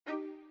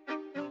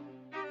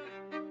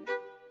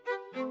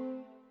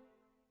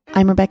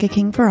I'm Rebecca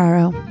King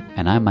Ferraro.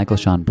 And I'm Michael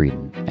Sean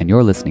Breeden, and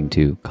you're listening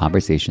to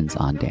Conversations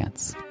on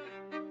Dance.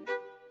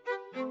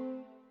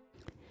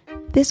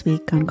 This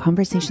week on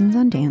Conversations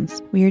on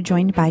Dance, we are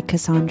joined by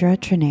Cassandra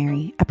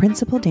Trenary, a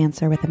principal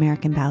dancer with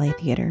American Ballet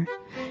Theatre.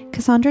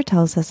 Cassandra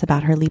tells us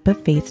about her leap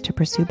of faith to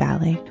pursue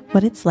ballet,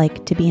 what it's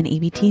like to be an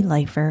ABT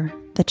lifer,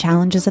 the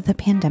challenges of the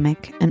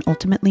pandemic, and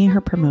ultimately her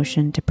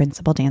promotion to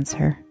principal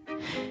dancer.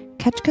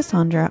 Catch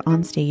Cassandra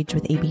on stage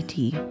with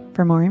ABT.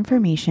 For more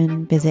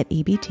information, visit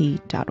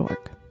abt.org.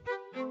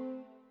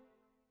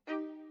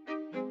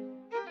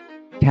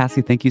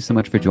 Cassie, thank you so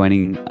much for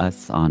joining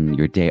us on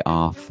your day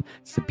off.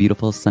 It's a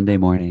beautiful Sunday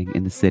morning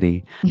in the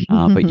city,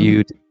 but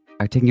you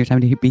are taking your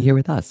time to be here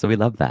with us, so we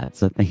love that.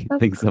 So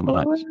thanks so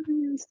much.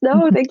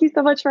 No, thank you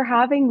so much for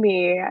having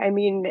me. I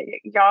mean,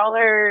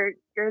 you're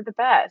the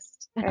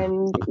best,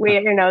 and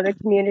the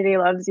community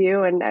loves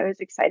you, and I was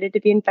excited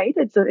to be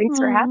invited. So thanks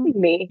for having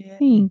me.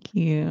 Thank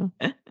you.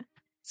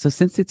 So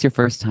since it's your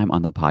first time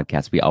on the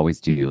podcast, we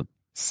always do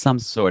some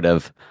sort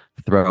of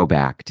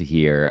throwback to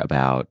hear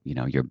about,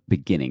 your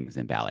beginnings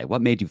in ballet.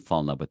 What made you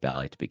fall in love with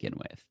ballet to begin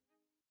with?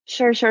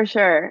 Sure.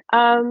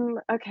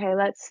 Okay,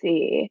 let's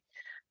see.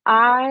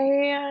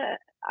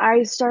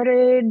 I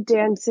started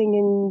dancing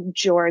in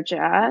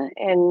Georgia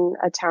in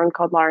a town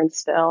called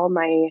Lawrenceville.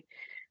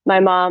 My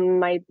mom,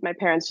 my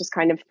parents just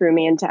kind of threw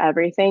me into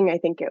everything. I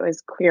think it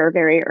was clear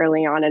very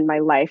early on in my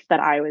life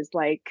that I was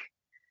like,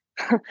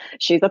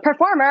 she's a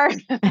performer.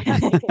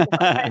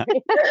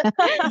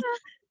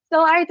 So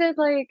I did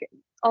like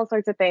all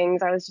sorts of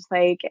things. I was just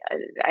like,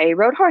 I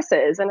rode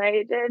horses and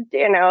I did,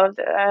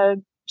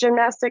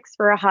 gymnastics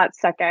for a hot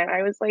second.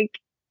 I was like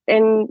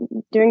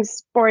doing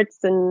sports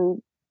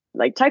and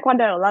like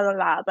taekwondo, la la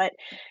la. But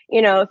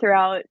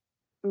throughout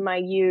my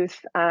youth,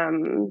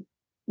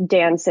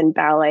 dance and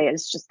ballet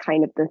is just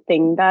kind of the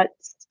thing that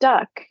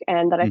stuck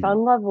and that I fell in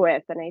love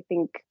with. And I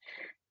think,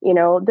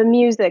 the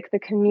music, the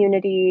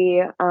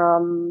community,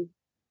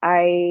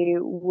 I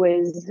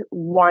was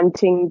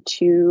wanting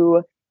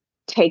to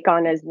take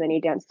on as many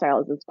dance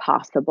styles as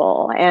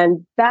possible.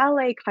 And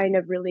ballet kind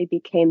of really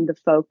became the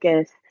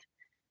focus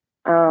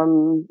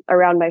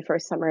around my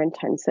first summer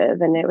intensive.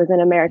 And it was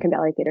an American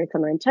Ballet Theatre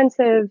summer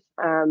intensive.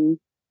 I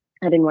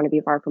didn't want to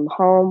be far from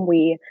home.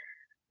 We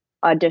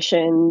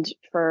auditioned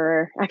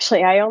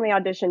I only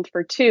auditioned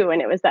for two,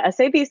 and it was the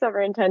SAB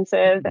summer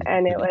intensive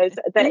and it was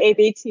the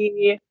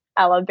ABT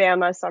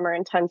Alabama summer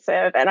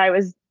intensive. And I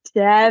was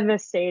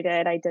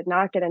devastated. I did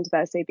not get into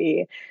the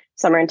SAB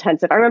summer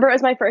intensive. I remember it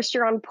was my first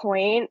year on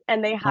point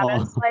and they had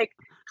us like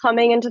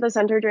coming into the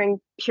center doing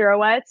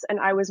pirouettes, and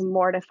I was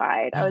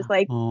mortified. I was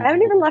like, I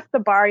haven't even left the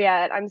bar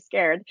yet. I'm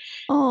scared.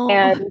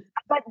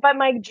 But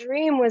my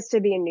dream was to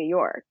be in New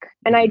York,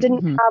 and I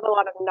didn't have a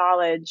lot of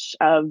knowledge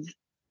of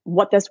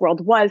what this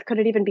world was. Could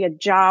it even be a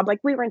job? Like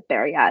we weren't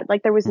there yet.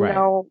 Like there was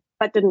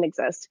that didn't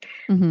exist.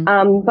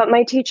 But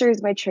my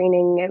teachers, my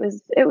training,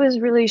 it was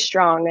really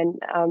strong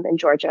in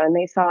Georgia, and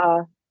they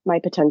saw my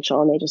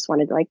potential and they just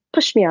wanted to like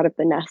push me out of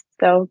the nest.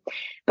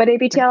 But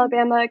ABT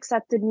Alabama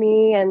accepted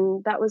me,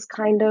 and that was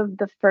kind of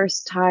the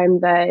first time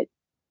that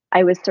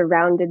I was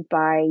surrounded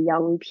by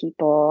young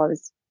people. I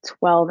was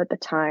 12 at the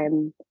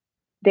time.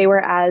 They were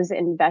as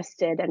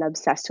invested and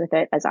obsessed with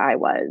it as I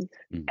was.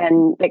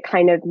 And it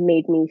kind of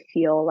made me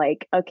feel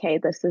like, okay,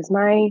 this is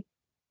my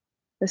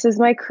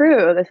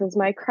crew. This is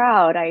my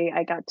crowd.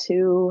 I got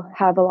to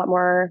have a lot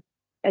more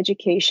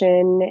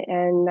education,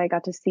 and I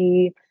got to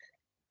see,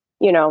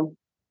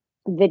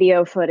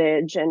 video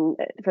footage and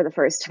for the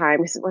first time,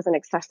 because it wasn't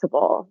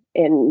accessible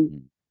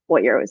in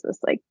what year was this?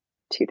 Like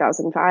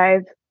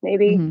 2005,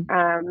 maybe.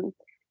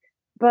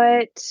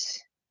 But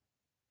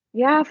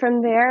yeah,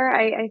 from there,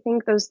 I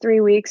think those 3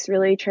 weeks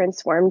really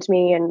transformed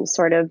me and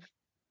sort of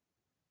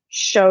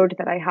showed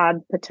that I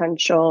had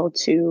potential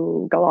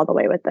to go all the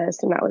way with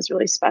this. And that was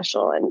really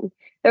special. And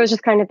there was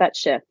just kind of that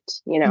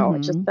shift,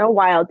 It's just so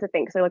wild to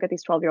think. So I look at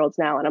these 12-year-olds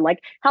now and I'm like,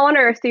 how on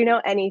earth do you know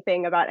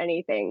anything about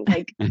anything?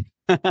 Like,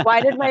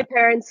 why did my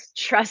parents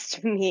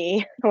trust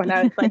me when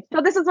I was like,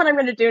 so this is what I'm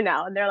going to do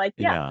now? And they're like,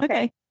 yeah.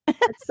 Okay.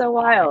 It's so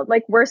wild.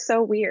 Like, we're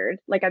so weird.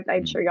 Like,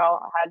 I'm sure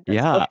y'all had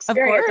this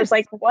experience. It's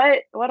like,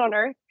 what on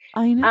earth?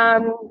 I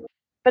know.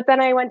 But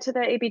then I went to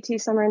the ABT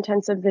summer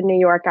intensive in New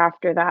York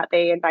after that.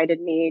 They invited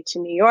me to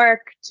New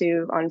York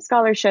on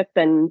scholarship,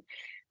 and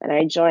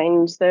I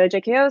joined the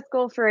JKO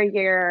school for a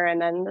year,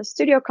 and then the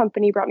studio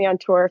company brought me on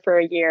tour for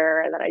a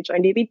year, and then I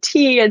joined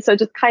ABT. And so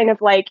just kind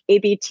of like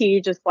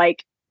ABT just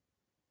like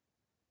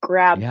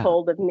grabbed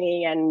hold of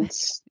me, and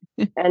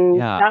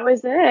that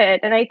was it.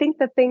 And I think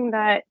the thing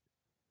that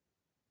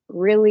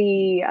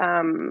really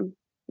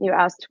you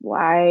asked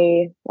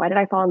why did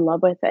I fall in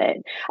love with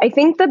it? I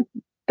think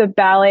the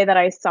ballet that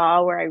I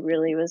saw where I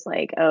really was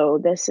like, oh,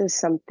 this is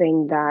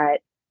something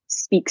that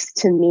speaks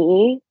to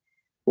me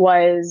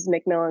was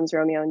Macmillan's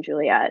Romeo and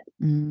Juliet.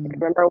 I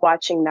remember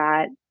watching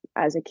that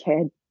as a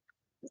kid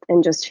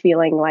and just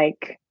feeling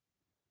like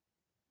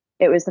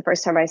it was the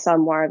first time I saw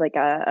more like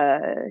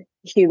a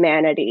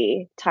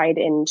humanity tied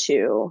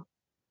into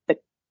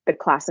the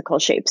classical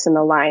shapes and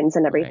the lines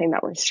and Right. everything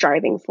that we're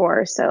striving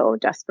for so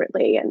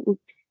desperately. And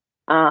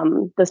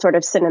the sort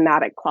of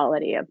cinematic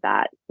quality of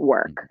that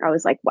work. I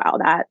was like, wow,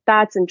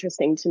 that's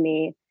interesting to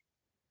me,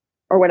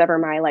 or whatever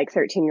my like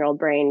 13-year-old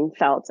brain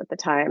felt at the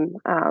time.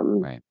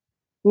 Right.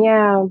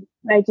 Yeah,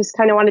 I just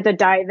kind of wanted to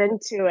dive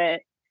into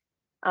it,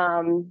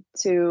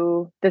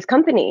 to this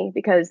company,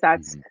 because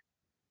that's Mhm.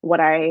 what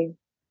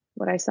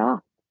I saw.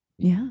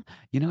 Yeah.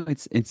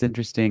 It's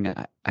interesting.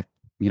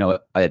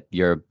 At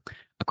your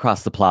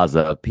across the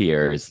plaza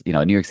peers,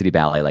 New York City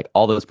Ballet, like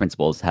all those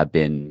principals have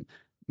been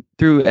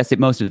through SA,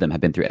 most of them have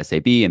been through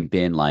SAB and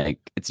been like,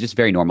 it's just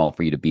very normal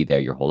for you to be there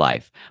your whole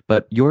life.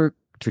 But your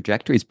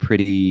trajectory is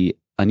pretty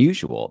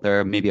unusual. There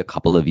are maybe a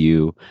couple of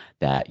you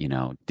that,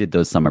 did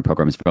those summer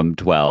programs from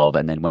 12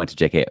 and then went to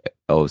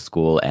JKO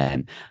school.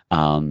 And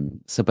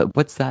but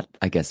what's that,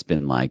 I guess,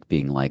 been like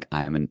being like,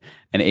 I'm an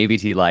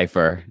ABT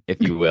lifer,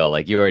 if you will,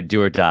 like you're a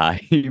do or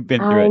die. You've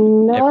been through I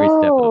it every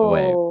step of the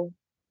way. know.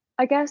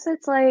 I guess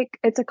it's like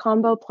it's a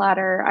combo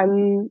platter.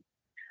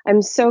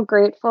 I'm so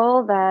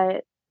grateful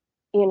that,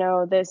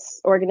 this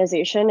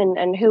organization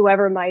and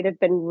whoever might have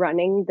been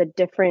running the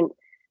different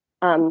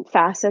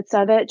facets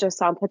of it just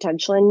saw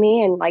potential in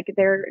me. And like,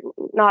 they're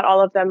not all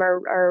of them are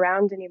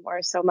around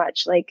anymore so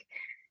much. Like,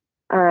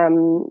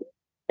 um,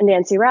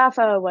 Nancy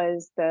Raffa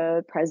was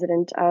the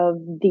president of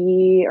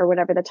or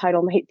whatever the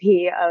title might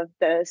be, of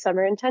the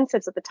summer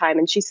intensives at the time.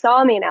 And she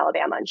saw me in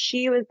Alabama, and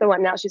she was the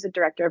one, now she's a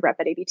director of rep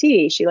at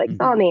ABT. She like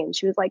saw Mhm. me and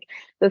she was like,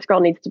 this girl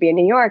needs to be in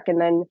New York.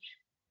 And then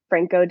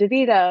Franco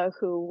DeVita,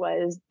 who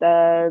was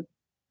the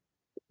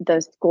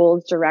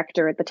school's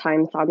director at the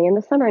time, saw me in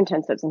the summer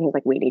intensives, and he was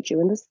like, we need you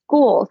in the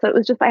school. So it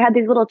was just, I had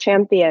these little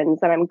champions,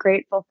 and I'm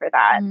grateful for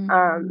that.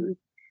 Mm.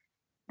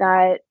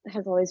 That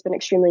has always been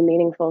extremely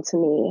meaningful to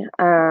me.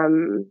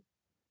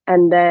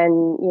 And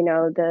then,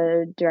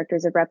 the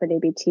directors of rep at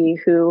ABT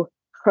who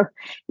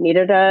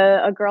needed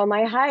a girl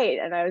my height,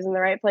 and I was in the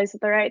right place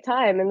at the right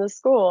time in the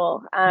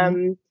school. Yeah.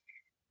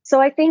 So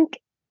I think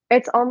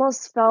it's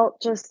almost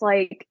felt just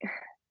like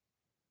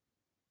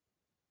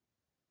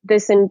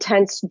this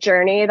intense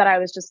journey that I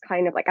was just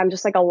kind of like, I'm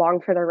just like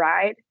along for the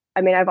ride.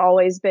 I mean, I've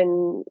always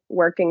been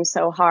working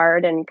so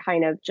hard and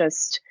kind of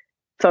just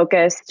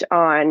focused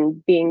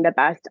on being the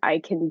best I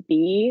can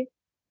be.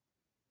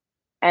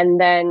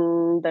 And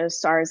then the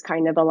stars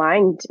kind of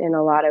aligned in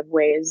a lot of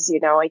ways.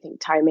 I think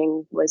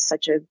timing was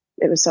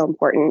it was so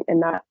important in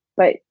that.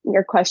 But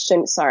your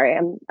question, sorry,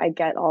 I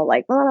get all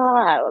like,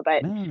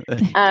 but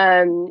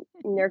No.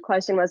 your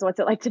question was, what's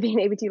it like to be an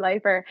ABT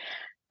lifer?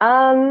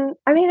 I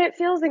mean, it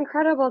feels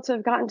incredible to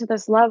have gotten to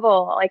this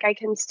level. Like, I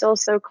can still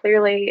so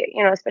clearly,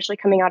 especially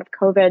coming out of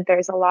COVID,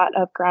 there's a lot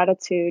of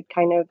gratitude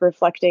kind of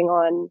reflecting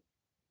on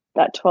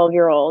that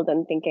 12-year-old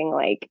and thinking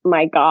like,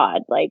 my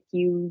God, like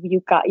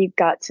you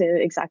got to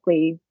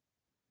exactly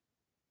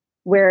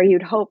where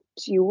you'd hoped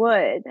you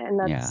would. And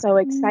that's Yeah. so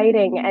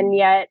exciting. And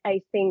yet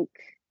I think,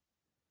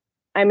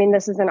 I mean,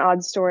 this is an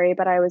odd story,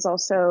 but I was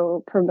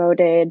also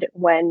promoted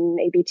when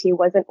ABT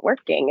wasn't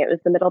working. It was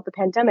the middle of the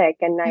pandemic,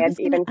 and I I had was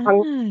gonna even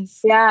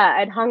ask.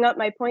 I'd hung up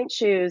my point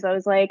shoes. I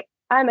was like,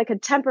 I'm a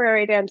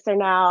contemporary dancer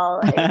now.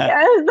 Like,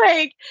 I was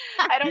like,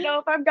 I don't know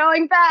if I'm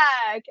going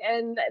back.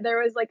 And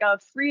there was like a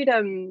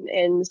freedom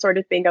in sort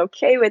of being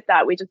okay with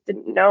that. We just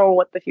didn't know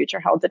what the future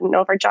held, didn't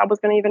know if our job was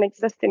going to even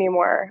exist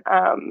anymore.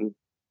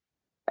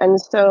 And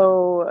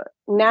so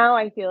now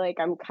I feel like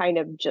I'm kind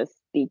of just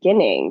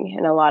beginning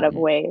in a lot of Mhm.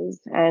 ways.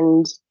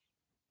 And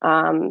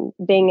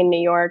being in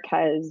New York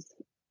has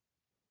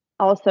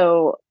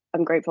also,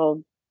 I'm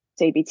grateful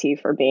to ABT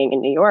for being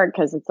in New York,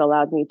 because it's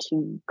allowed me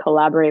to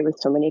collaborate with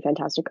so many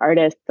fantastic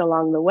artists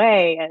along the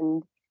way.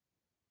 And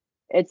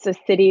it's a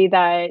city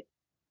that,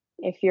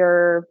 if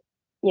you're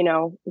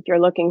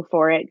looking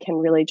for it, can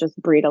really just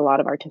breed a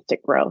lot of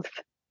artistic growth.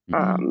 Mhm.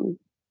 Yeah. Um,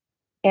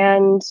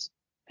 and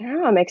I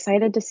don't know, I'm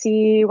excited to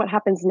see what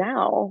happens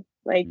now.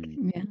 Like,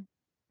 Mhm. Yeah.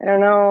 I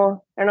don't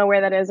know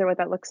where that is or what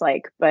that looks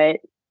like,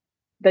 but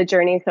the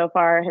journey so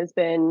far has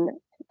been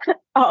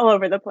all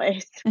over the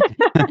place.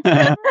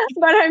 But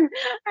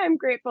I'm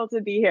grateful to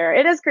be here.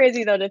 It is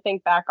crazy though to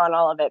think back on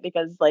all of it,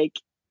 because like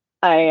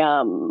I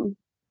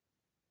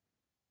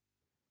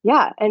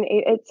yeah, and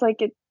it's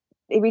like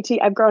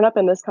ABT, I've grown up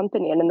in this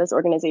company and in this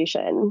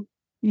organization.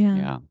 Yeah.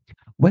 Yeah.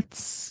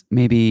 What's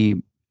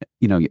maybe,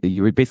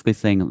 you were basically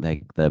saying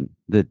like the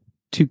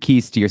two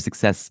keys to your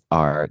success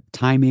are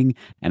timing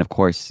and of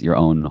course your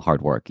own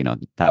hard work.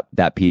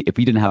 That piece, if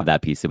we didn't have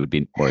that piece, it would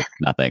be worth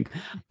nothing.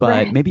 But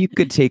Right. maybe you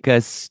could take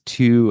us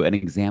to an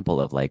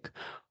example of like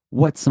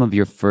what some of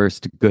your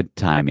first good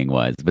timing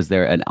was. Was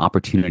there an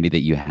opportunity that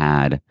you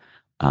had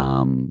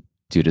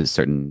due to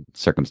certain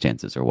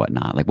circumstances or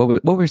whatnot? Like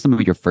what were some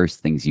of your first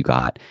things you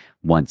got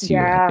once you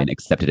had Yeah. been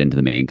accepted into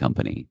the main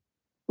company?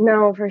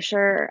 No, for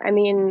sure. I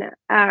mean,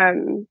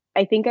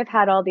 I think I've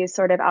had all these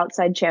sort of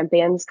outside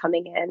champions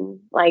coming in.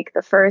 Like,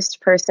 the first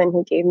person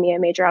who gave me a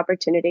major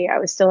opportunity, I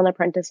was still an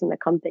apprentice in the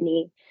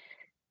company,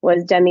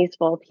 was Demi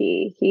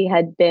Spolky. He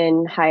had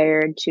been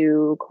hired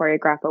to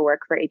choreograph a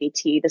work for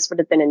ABT. This would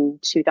have been in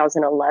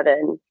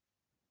 2011.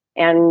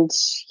 and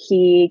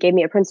he gave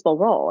me a principal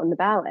role in the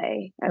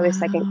ballet. I was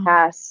second Wow.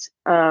 cast.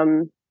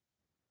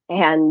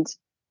 And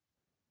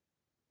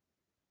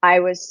I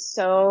was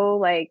so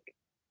like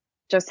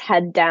just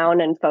head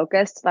down and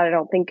focused that I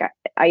don't think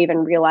I even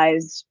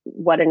realized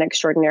what an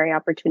extraordinary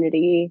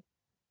opportunity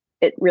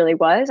it really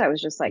was. I was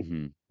just like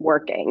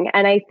working.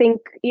 And I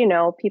think,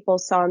 people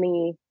saw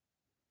me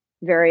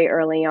very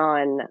early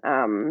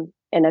on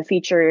in a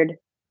featured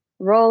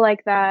role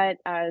like that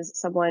as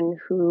someone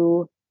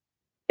who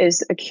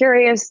is a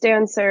curious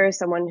dancer,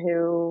 someone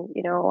who,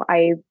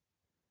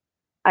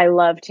 I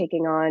love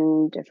taking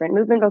on different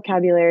movement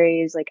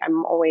vocabularies. Like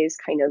I'm always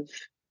kind of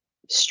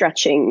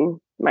stretching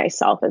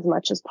myself as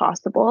much as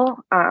possible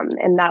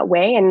in that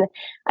way. And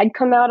I'd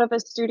come out of a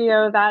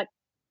studio that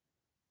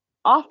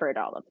offered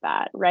all of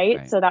that,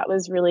 right? So that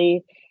was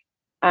really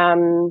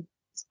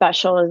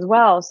special as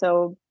well.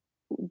 So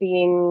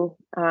being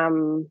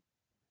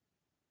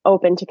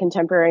open to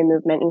contemporary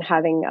movement and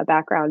having a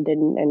background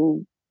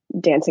in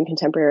dancing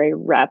contemporary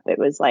rep, it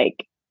was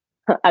like,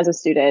 as a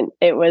student,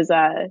 it was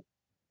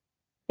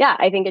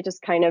I think it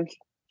just kind of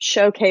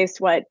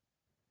showcased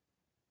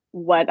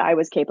what I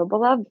was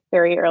capable of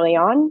very early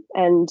on.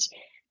 And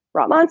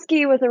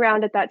Rotmansky was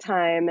around at that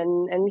time,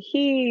 and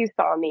he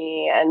saw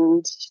me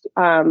and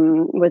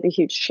was a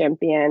huge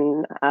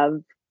champion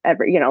of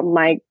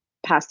my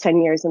past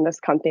 10 years in this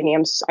company.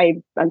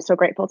 I'm so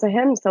grateful to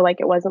him. So like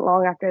it wasn't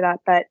long after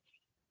that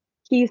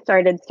he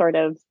started sort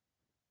of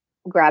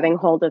grabbing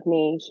hold of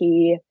me.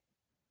 He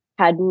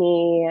had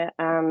me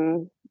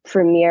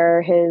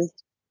premiere his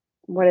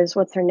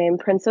what's her name,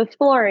 Princess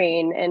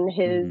Florine, in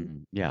his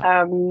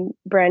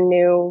brand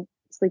new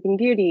Sleeping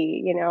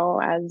Beauty,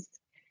 as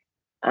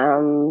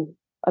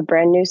a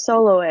brand new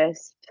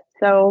soloist.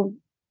 So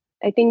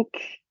I think,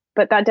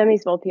 but that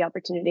Demi's Volti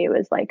opportunity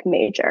was like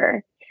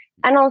major.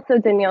 And also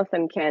Daniel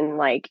Simkin,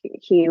 like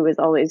he was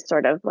always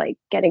sort of like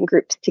getting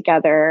groups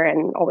together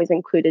and always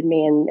included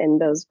me in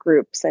those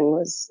groups and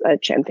was a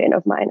champion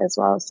of mine as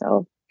well.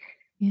 So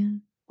yeah.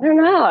 I don't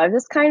know. I'm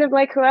just kind of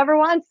like, whoever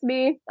wants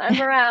me,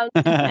 I'm around.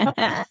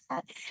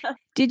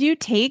 Did you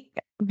take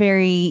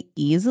very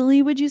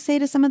easily, would you say,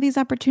 to some of these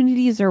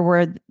opportunities,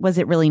 or was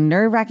it really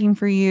nerve-wracking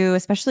for you,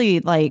 especially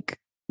like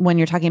when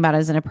you're talking about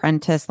as an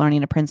apprentice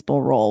learning a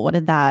principal role? What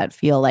did that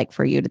feel like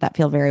for you? Did that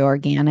feel very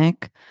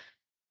organic?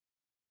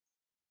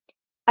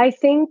 I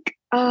think,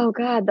 oh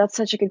God, that's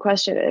such a good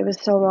question. It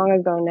was so long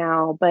ago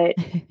now, but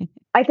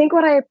I think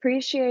what I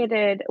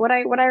appreciated, what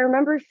I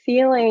remember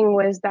feeling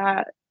was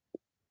that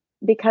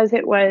because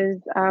it was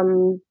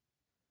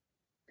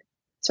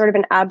sort of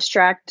an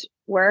abstract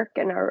work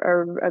and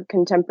a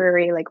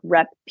contemporary like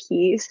rep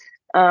piece,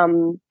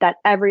 that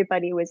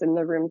everybody was in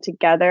the room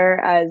together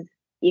as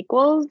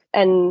equals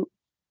and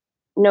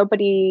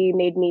nobody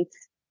made me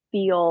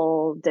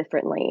feel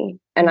differently.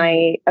 And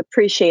I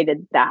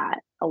appreciated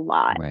that a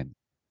lot. Right.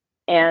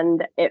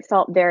 And it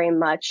felt very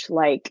much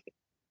like,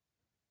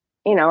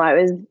 I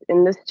was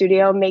in the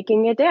studio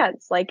making a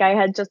dance. Like I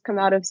had just come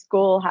out of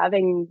school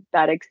having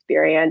that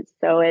experience.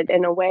 So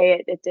in a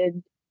way, it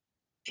did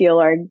feel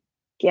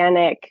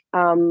organic.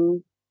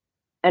 And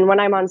when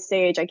I'm on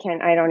stage, I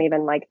don't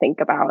even like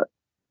think about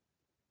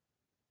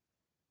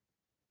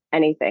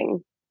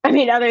anything. I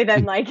mean, other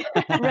than like,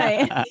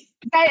 right.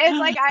 It's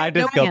like I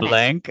just go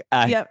blank.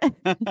 Yep.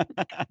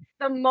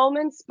 The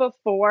moments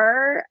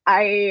before,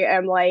 I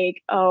am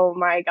like, oh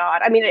my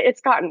God. I mean,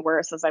 it's gotten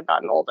worse as I've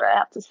gotten older, I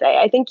have to say.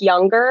 I think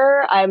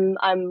younger, I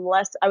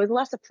was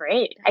less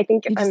afraid. I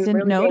think if You just I'm didn't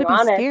really know being to be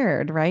honest,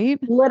 scared, right?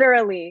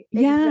 literally,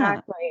 Yeah.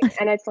 exactly.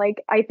 And it's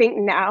like, I think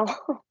now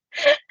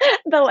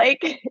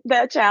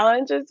the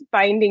challenge is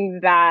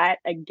finding that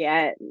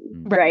again,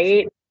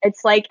 right?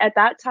 It's like at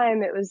that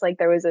time, it was like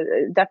there was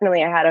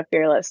definitely I had a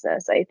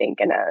fearlessness, I think,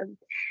 and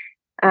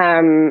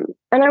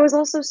I was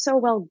also so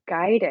well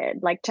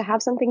guided, like to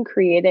have something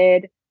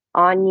created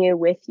on you,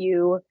 with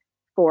you,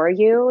 for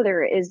you.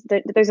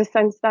 There's a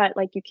sense that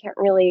like you can't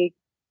really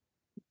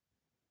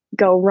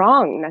go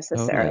wrong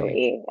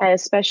necessarily, and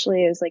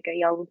especially as like a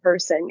young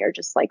person, you're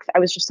just like, I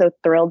was just so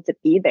thrilled to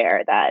be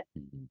there that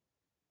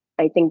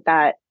I think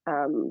that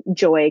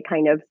joy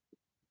kind of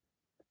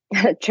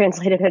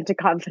translated into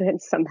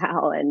confidence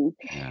somehow.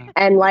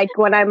 And like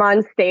when I'm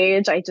on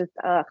stage, I just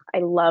I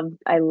love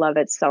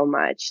it so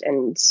much.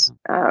 And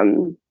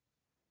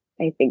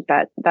I think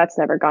that's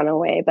never gone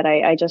away, but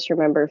I just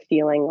remember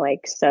feeling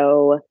like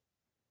so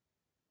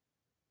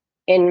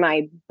in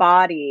my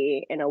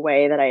body in a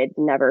way that I had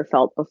never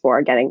felt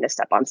before, getting to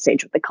step on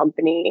stage with the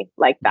company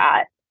like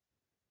that,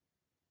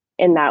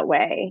 in that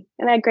way.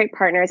 And I had great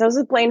partners. I was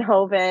with Blaine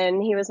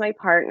Hoven. He was my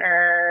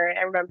partner.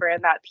 I remember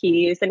in that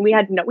piece, and we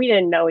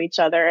didn't know each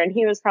other. And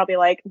he was probably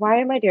like, why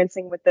am I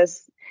dancing with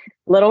this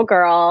little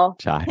girl?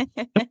 Shy.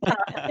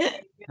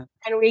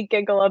 And we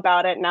giggle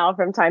about it now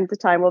from time to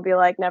time. We'll be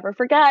like, never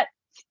forget.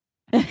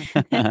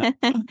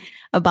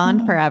 A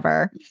bond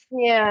forever.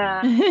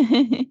 Yeah.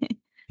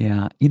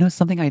 Yeah.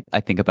 Something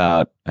I think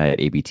about at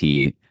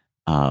ABT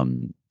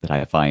that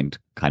I find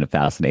kind of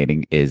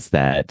fascinating is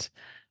that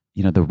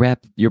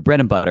your bread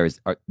and butters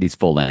are these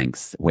full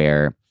lengths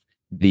where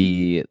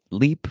the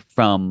leap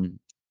from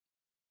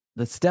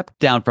the step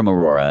down from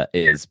Aurora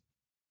is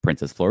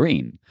Princess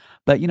Florine.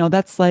 But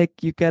that's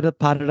like you get a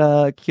pas de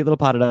deux, cute little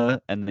pas de deux,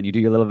 and then you do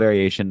your little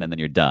variation, and then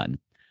you're done.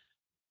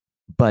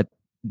 But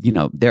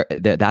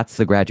that's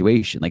the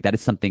graduation. Like that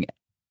is something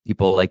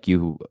people like you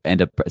who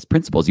end up as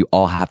principals, you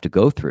all have to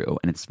go through,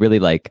 and it's really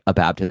like a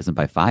baptism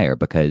by fire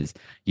because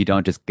you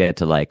don't just get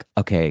to like,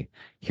 okay,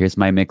 here's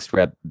my mixed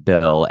rep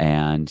bill,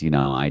 and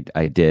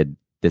I did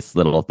this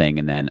little thing,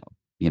 and then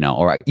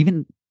or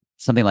even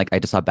something like I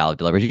just saw Ballet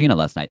de la Regina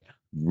last night,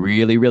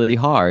 really really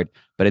hard,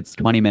 but it's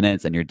 20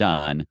 minutes and you're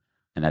done,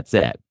 and that's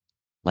it.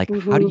 Like,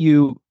 how do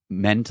you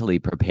mentally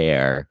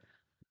prepare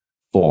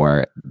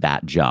for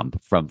that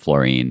jump from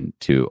Florine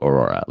to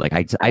Aurora? Like,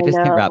 I just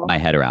can't wrap my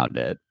head around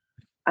it.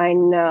 I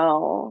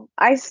know.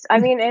 I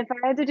mean, if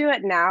I had to do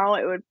it now,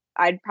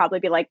 I'd probably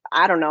be like,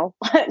 I don't know.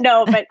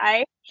 No, but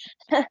I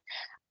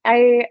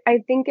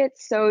think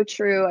it's so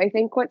true. I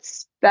think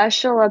what's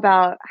special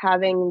about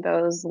having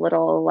those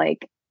little,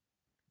 like,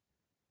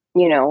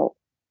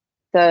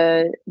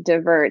 the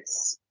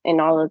diverts in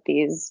all of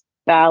these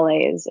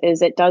ballets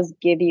is it does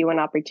give you an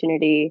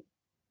opportunity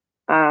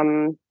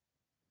to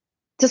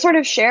sort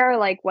of share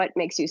like what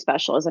makes you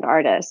special as an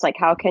artist. Like,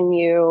 how can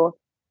you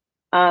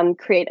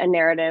create a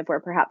narrative where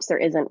perhaps there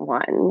isn't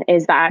one?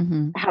 Is that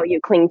how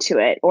you cling to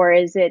it? Or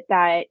is it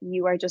that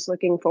you are just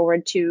looking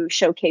forward to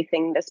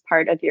showcasing this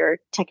part of your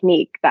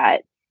technique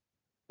that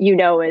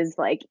is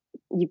like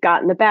you've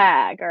got in the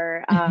bag?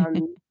 Or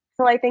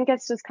so I think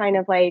it's just kind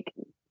of like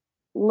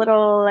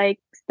little like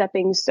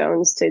stepping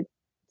stones to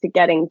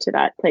getting to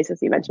that place,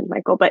 as you mentioned,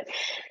 Michael. But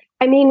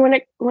I mean,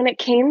 when it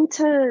came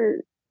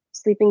to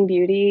Sleeping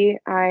Beauty,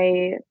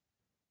 I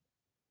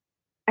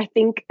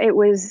think it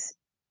was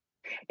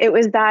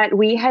that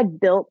we had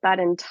built that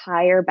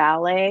entire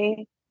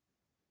ballet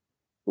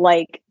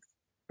like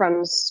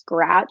from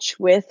scratch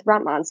with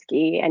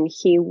Ratmansky, and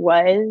he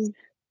was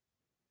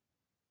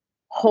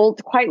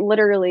quite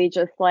literally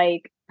just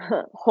like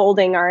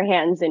holding our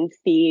hands and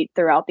feet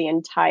throughout the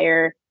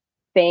entire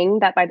thing.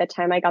 That by the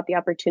time I got the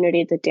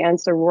opportunity to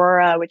dance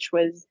Aurora, which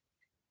was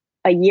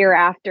a year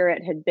after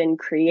it had been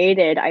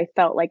created, I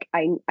felt like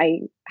I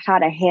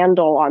had a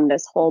handle on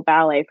this whole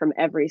ballet from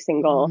every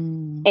single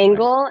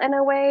angle, in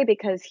a way,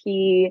 because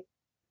he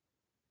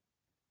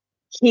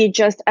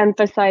just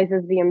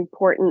emphasizes the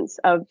importance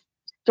of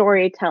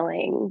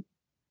storytelling,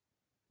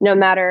 no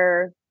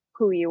matter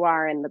who you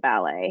are in the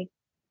ballet.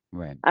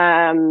 Right.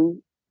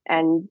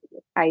 And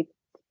I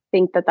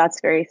think that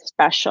that's very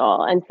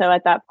special. And so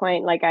at that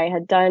point, like, I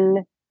had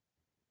done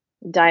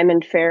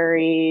Diamond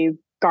Fairy,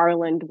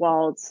 Garland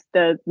Waltz,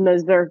 the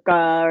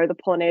Mazurka or the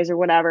Polonaise or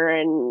whatever,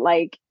 and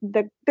like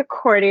the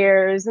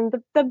courtiers and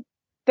the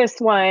this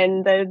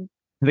one, the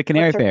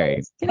Canary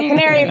Fairy. The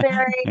Canary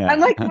Fairy. Yeah. I'm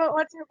like,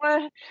 what's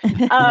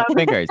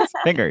fingers.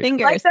 Like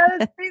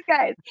these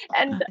guys.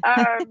 And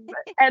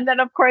and then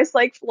of course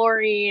like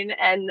Florine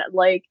and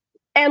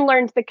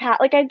learned the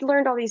cat. Like, I'd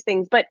learned all these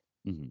things, but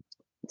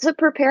to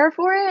prepare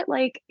for it,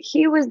 like,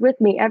 he was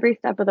with me every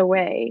step of the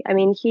way. I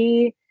mean,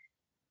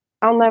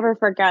 I'll never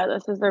forget,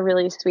 this is a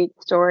really sweet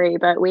story,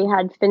 but we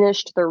had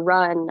finished the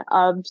run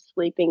of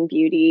Sleeping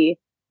Beauty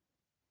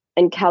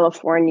in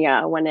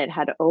California when it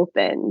had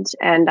opened.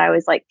 And I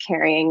was like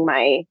carrying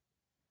my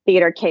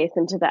theater case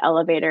into the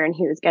elevator, and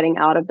he was getting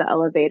out of the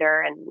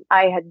elevator. And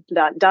I had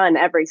done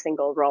every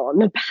single role in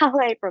the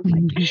ballet, from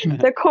like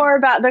the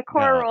core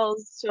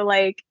roles to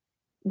like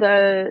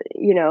the,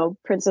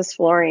 Princess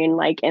Florine,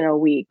 like in a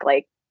week,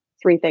 like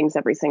 3 things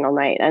every single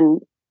night.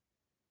 And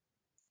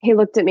he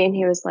looked at me and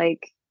he was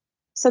like,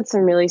 said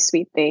some really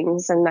sweet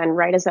things. And then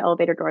right as the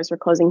elevator doors were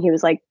closing, he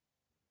was like,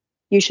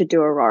 "You should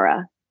do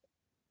Aurora."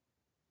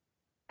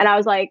 And I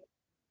was like,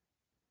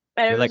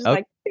 and it was just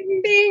like,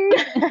 ding, ding.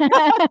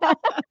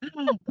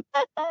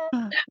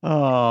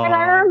 And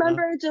I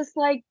remember just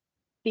like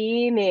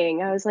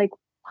beaming. I was like,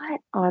 what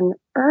on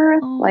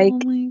earth? Like,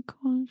 oh my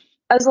gosh.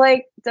 I was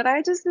like, did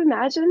I just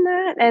imagine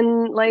that?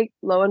 And like,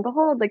 lo and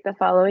behold, like the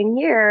following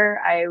year,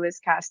 I was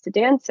cast to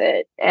dance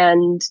it.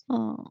 And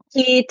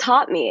he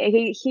taught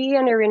me. He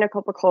and Irina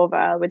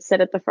Kopakova would sit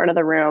at the front of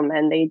the room,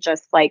 and they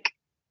just like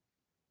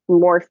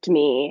morphed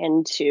me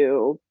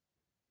into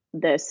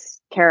this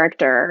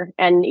character,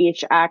 and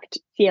each act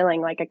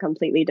feeling like a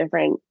completely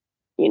different,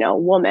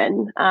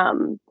 woman.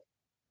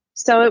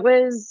 So it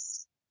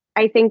was,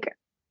 I think,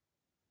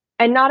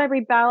 and not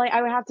every ballet,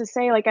 I would have to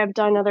say, like, I've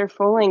done other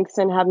full lengths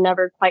and have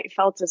never quite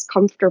felt as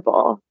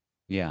comfortable.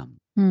 Yeah.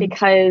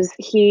 Because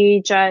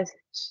he just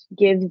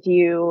gives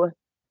you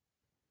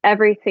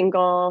every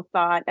single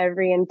thought,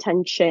 every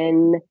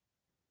intention.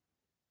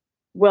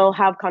 We'll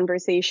have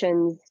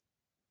conversations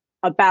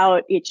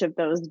about each of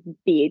those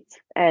beats.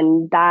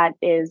 And that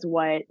is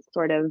what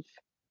sort of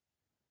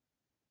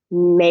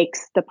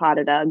makes the pas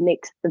de deux,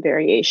 makes the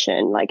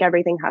variation. Like,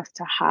 everything has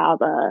to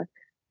have a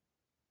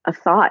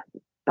thought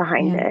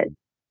behind it,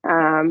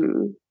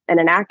 and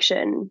an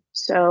action.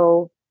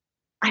 So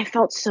I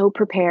felt so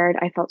prepared.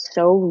 I felt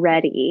so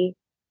ready.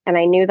 And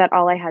I knew that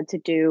all I had to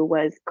do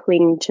was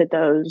cling to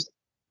those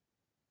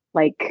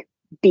like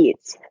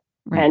beats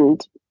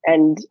Right.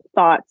 and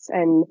thoughts.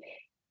 And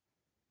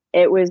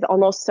it was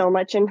almost so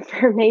much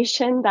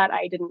information that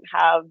I didn't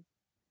have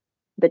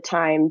the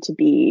time to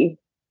be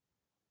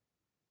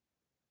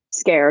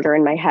scared or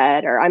in my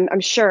head. Or I'm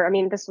sure, I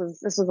mean, this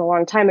was a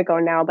long time ago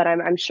now, but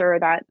I'm sure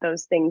that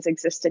those things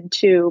existed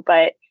too.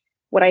 But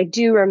what I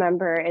do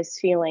remember is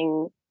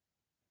feeling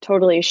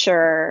totally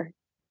sure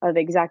of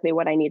exactly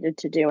what I needed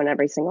to do in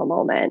every single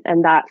moment.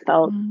 And that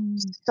felt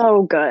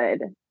so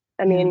good.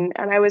 I mean,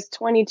 and I was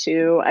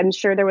 22. I'm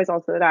sure there was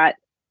also that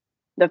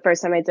the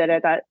first time I did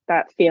it,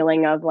 that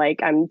feeling of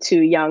like, I'm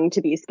too young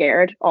to be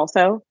scared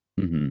also.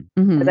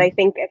 Because I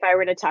think if I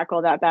were to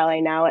tackle that ballet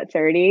now at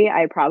 30,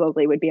 I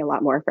probably would be a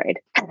lot more afraid.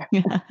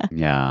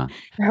 Yeah.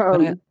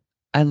 But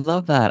I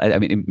love that. I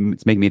mean,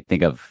 it's making me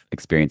think of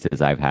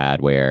experiences I've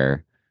had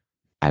where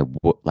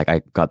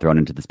I got thrown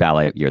into this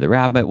ballet, You're the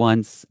Rabbit,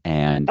 once,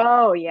 and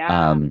oh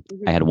yeah.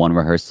 I had one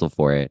rehearsal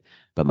for it,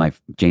 but my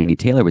Janie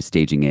Taylor was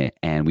staging it,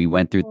 and we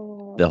went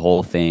through the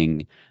whole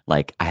thing.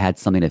 Like, I had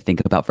something to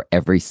think about for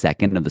every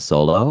second of the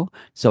solo.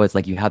 So it's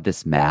like you have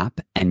this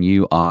map, and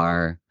you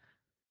are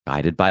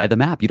guided by the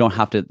map. You don't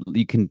have to.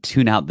 You can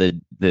tune out the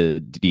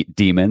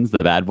demons,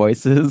 the bad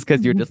voices,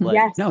 because you're just like,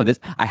 Yes. no, this.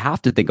 I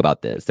have to think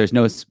about this. There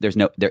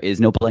is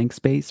no blank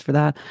space for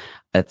that.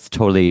 That's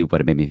totally what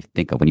it made me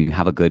think of. When you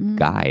have a good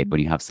guide, when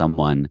you have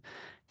someone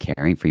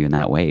caring for you in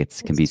that way,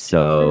 it can be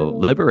so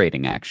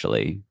liberating.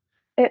 Actually,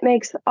 it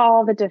makes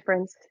all the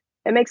difference.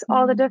 It makes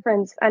all the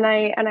difference, and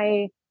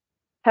I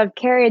have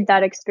carried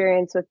that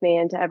experience with me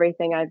into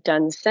everything I've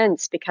done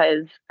since.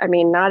 Because I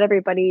mean, not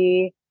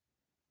everybody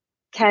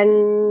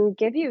can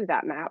give you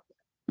that map.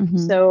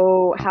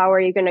 So how are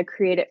you going to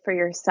create it for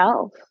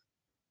yourself?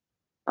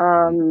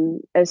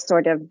 Is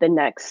sort of the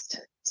next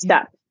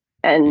step,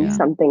 and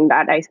something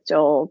that I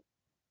still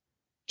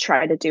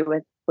try to do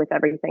with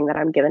everything that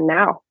I'm given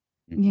now.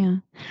 Yeah.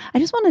 I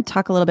just want to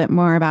talk a little bit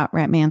more about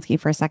Rhett Mansky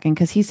for a second,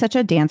 because he's such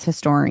a dance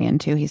historian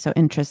too. He's so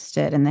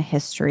interested in the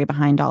history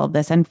behind all of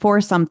this. And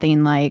for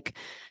something like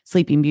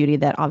Sleeping Beauty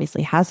that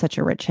obviously has such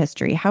a rich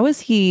history, how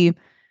is he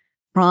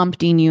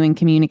prompting you and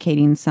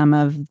communicating some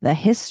of the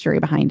history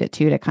behind it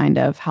too, to kind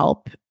of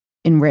help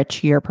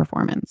enrich your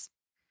performance?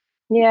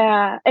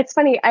 Yeah, it's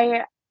funny.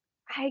 I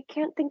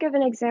can't think of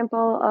an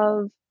example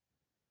of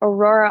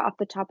Aurora off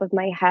the top of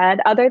my head,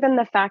 other than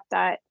the fact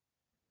that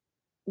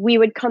we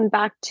would come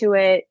back to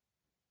it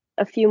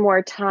a few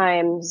more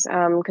times,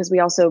 because we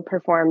also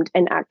performed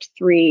in Act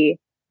 3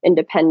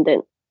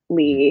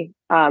 independently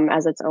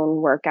as its own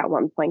work at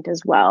one point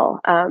as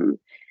well.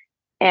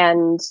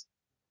 And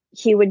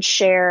he would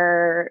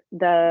share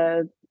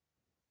the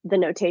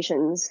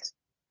notations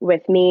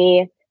with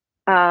me,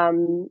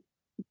 videos,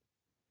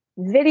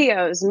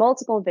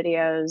 multiple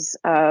videos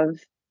of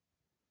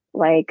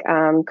like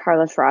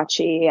Carla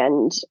Fracci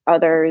and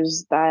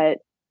others that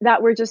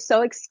were just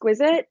so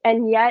exquisite.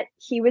 And yet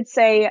he would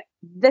say,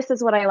 this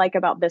is what I like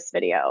about this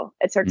video.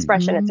 It's her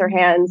expression, it's her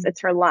hands,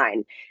 it's her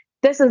line.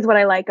 This is what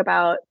I like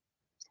about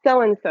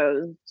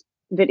so-and-so's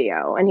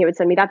video. And he would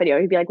send me that video.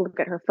 He'd be like, look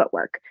at her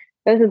footwork.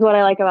 This is what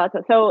I like about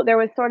it. So there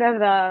was sort of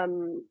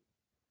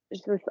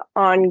just this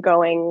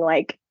ongoing,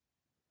 like,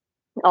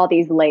 all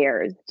these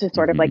layers to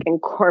sort of like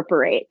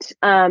incorporate.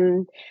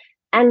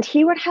 And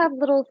he would have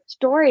little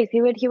stories.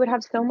 He would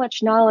have so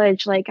much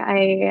knowledge. Like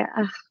I'm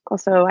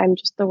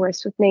just the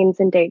worst with names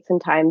and dates and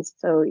times.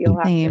 So you'll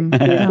have to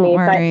excuse me.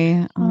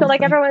 Worry. But so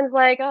like everyone's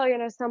like, oh, you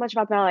know so much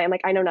about ballet. I'm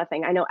like, I know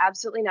nothing. I know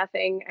absolutely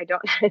nothing. I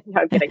don't.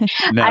 No, I'm kidding.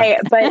 No.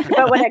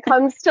 But when it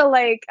comes to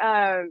like,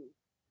 there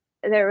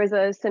was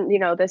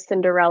the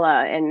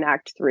Cinderella in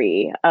Act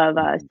 3 of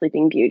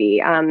Sleeping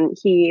Beauty.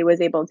 He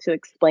was able to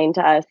explain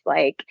to us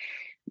like,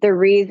 the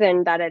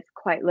reason that it's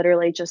quite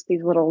literally just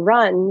these little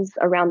runs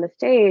around the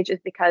stage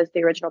is because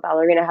the original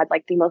ballerina had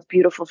like the most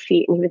beautiful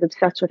feet, and he was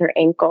obsessed with her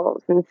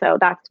ankles. And so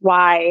that's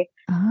why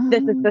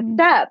this is the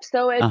step.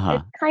 So it's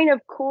kind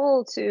of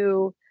cool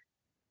to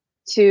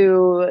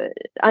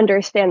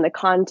understand the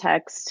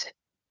context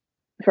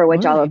for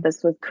which all of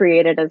this was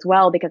created as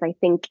well, because I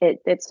think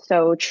it's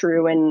so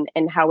true in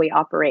how we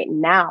operate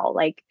now.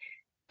 Like,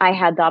 I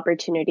had the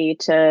opportunity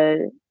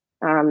to,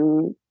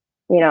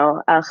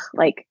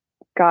 like,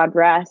 God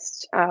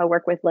rest,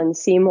 work with Lynn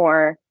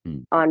Seymour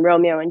on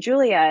Romeo and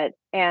Juliet.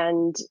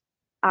 And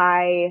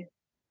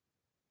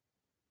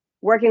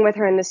working with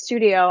her in the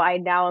studio, I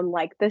now am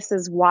like, this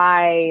is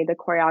why the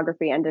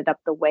choreography ended up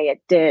the way it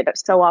did.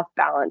 So off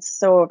balance,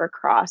 so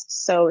overcrossed,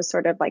 so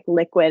sort of like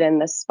liquid in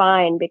the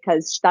spine,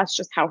 because that's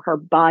just how her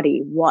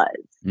body was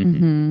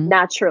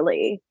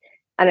naturally.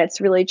 And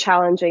it's really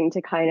challenging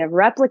to kind of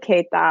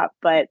replicate that.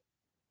 But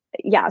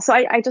yeah, so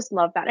I just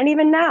love that. And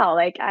even now,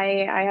 like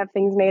I have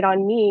things made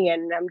on me,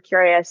 and I'm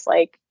curious,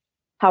 like,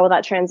 how will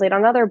that translate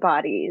on other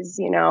bodies?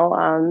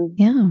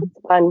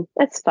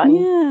 It's fun.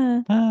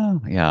 Yeah.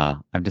 Oh, yeah.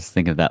 I'm just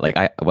thinking of that. Like,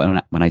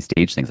 when I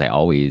stage things, I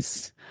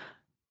always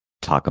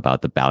talk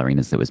about the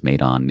ballerinas it was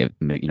made on.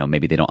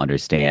 Maybe they don't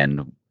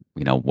understand,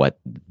 what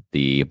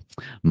the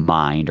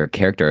mind or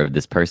character of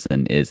this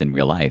person is in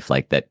real life,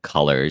 like that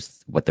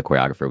colors what the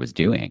choreographer was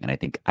doing. And I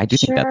do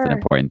think that's an Sure.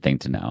 important thing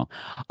to know.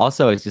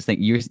 Also, it's just think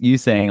you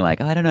saying like,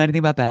 oh, I don't know anything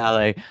about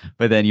ballet,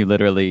 but then you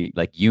literally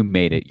like you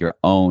made it your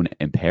own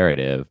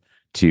imperative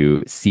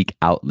to seek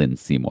out Lynn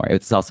Seymour.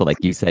 It's also like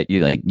you said,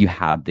 you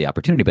have the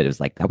opportunity, but it was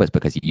like that was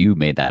because you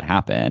made that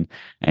happen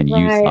and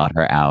you Right. sought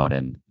her out.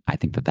 And I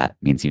think that that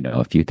means you know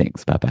a few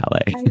things about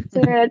ballet. I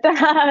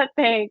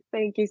did.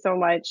 Thank you so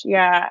much.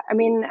 Yeah. I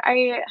mean,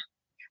 I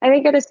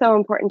think it is so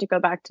important to go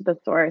back to the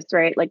source,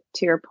 right? Like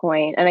to your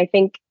point. And I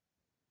think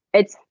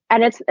it's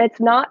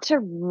not to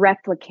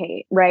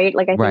replicate, right?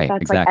 Like I think Right,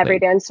 that's like every exactly.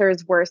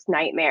 dancer's worst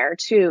nightmare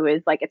too,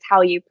 is like it's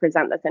how you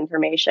present this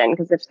information.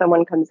 Because if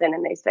someone comes in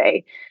and they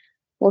say,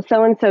 well,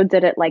 so and so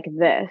did it like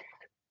this,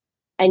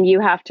 and you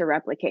have to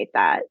replicate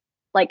that,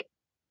 like,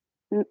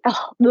 Ooh.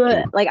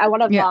 like I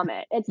want to Yeah.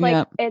 vomit. It's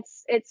like Yeah.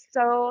 it's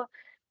so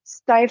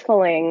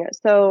stifling.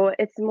 So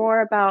it's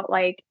more about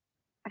like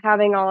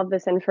having all of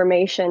this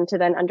information to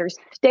then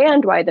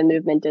understand why the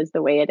movement is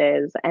the way it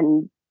is,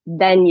 and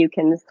then you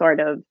can sort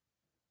of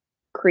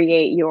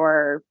create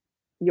your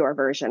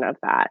version of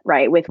that,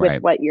 right? With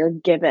Right. what you're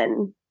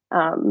given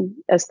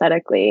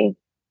aesthetically.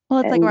 Well,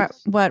 it's like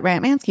And what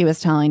Ratmansky was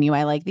telling you.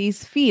 I like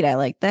these feet. I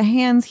like the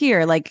hands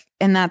here. Like,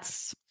 and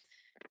that's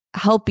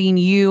helping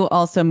you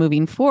also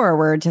moving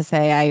forward to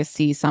say, I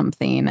see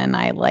something and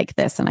I like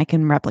this and I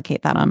can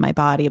replicate that on my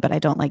body, but I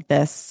don't like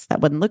this.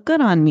 That wouldn't look good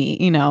on me.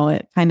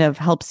 It kind of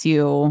helps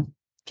you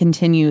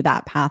continue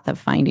that path of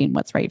finding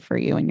what's right for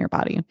you and your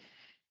body.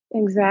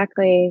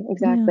 exactly, Yeah.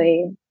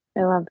 exactly.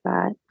 I love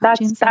that.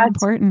 Touching so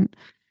important.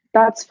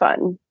 That's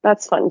fun.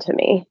 That's fun to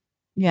me.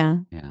 Yeah.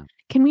 Yeah.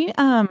 Can we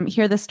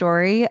hear the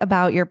story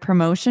about your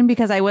promotion?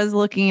 Because I was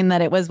looking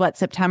that it was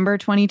September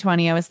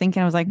 2020. I was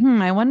thinking, I was like,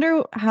 I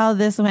wonder how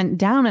this went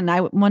down. And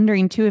I'm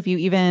wondering too if you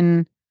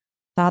even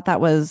thought that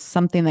was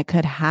something that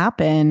could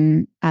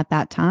happen at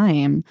that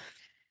time.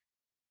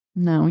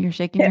 No, you're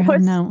shaking your It head.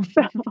 was No.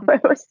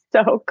 it was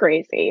so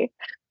crazy.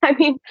 I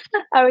mean,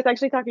 I was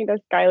actually talking to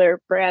Skylar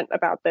Brandt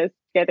about this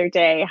the other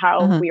day,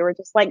 how Uh-huh. we were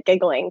just like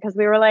giggling because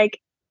we were like,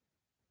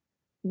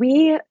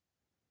 we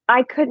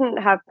I couldn't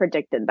have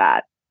predicted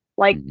that.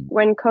 Like Mhm.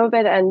 when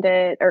COVID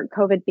ended or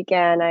COVID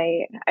began,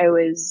 I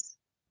was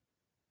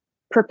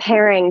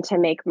preparing to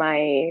make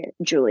my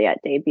Juliet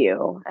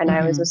debut, and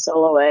I was a Hmm.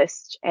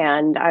 soloist,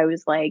 and I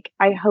was like,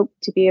 I hope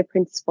to be a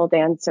principal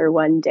dancer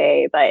one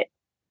day,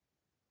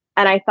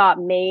 and I thought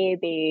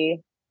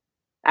maybe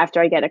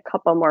after I get a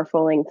couple more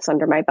full lengths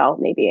under my belt,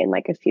 maybe in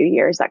like a few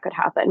years that could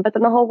happen. But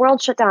then the whole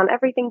world shut down.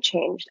 Everything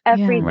changed. Yeah.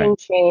 Right. Everything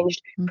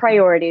changed. Mhm.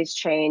 Priorities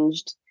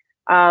changed.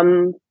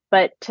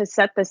 But to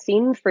set the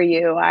scene for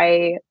you,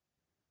 I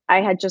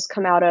had just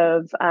come out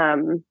of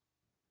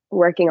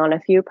working on a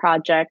few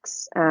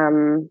projects.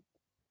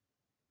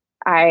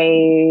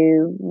 I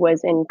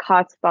was in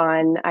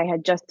Kotzbahn. I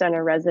had just done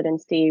a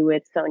residency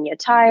with Sonia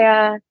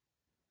Taya.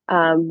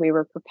 We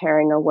were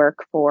preparing a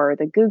work for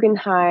the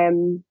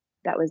Guggenheim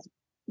that was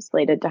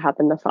slated to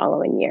happen the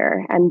following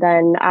year. And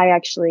then I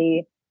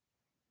actually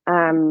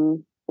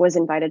was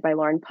invited by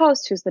Lauren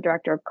Post, who's the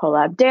director of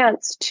Collab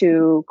Dance,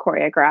 to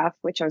choreograph,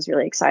 which I was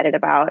really excited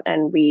about.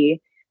 And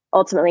we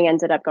ultimately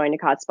ended up going to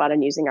Kotspot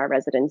and using our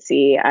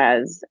residency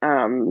as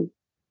an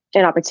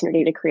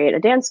opportunity to create a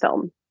dance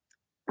film.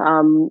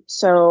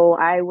 So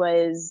I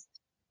was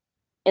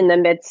in the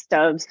midst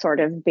of sort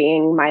of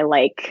being my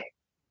like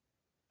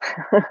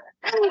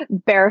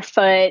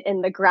barefoot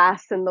in the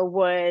grass in the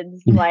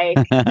woods, like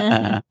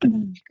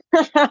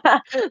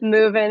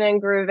moving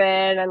and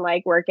grooving and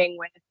like working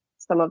with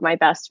some of my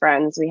best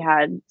friends. We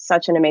had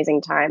such an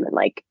amazing time, and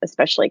like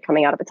especially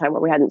coming out of a time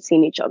where we hadn't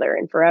seen each other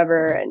in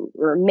forever Right. and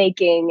we were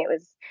making it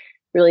was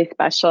really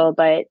special.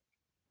 But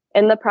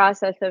in the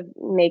process of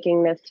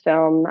making this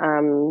film,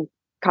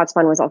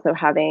 Kotzbahn was also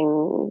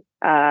having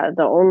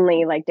the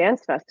only like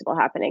dance festival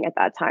happening at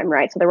that time,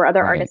 right? So there were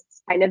other Right.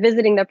 artists kind of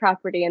visiting the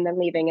property and then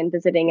leaving and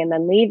visiting and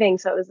then leaving.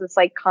 So it was this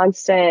like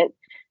constant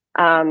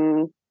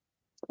um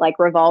like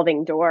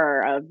revolving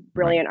door of Right.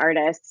 brilliant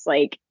artists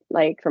like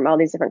from all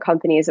these different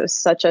companies. It was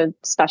such a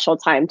special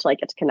time to like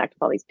get to connect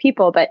with all these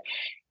people. But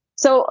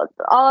so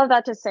all of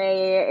that to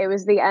say, it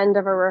was the end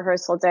of a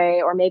rehearsal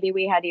day, or maybe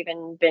we had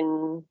even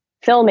been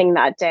filming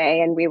that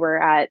day, and we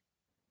were at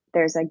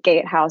there's a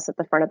gatehouse at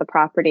the front of the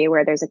property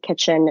where there's a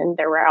kitchen and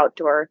there were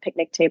outdoor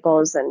picnic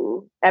tables,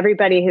 and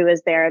everybody who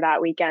was there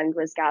that weekend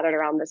was gathered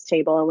around this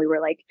table, and we were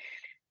like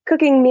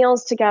cooking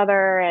meals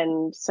together.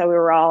 And so we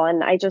were all,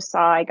 and I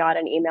got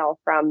an email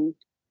from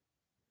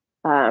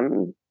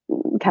um,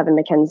 Kevin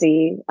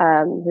McKenzie,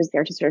 who's the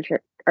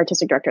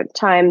artistic director at the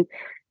time.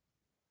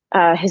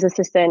 His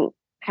assistant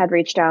had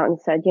reached out and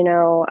said,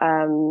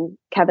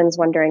 Kevin's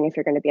wondering if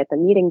you're going to be at the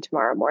meeting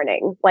tomorrow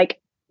morning. Like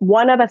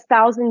one of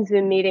 1,000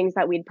 Zoom meetings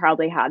that we'd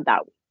probably had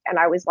that week. And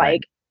I was Right.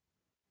 like,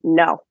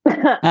 no,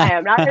 I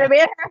am not going to be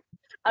there.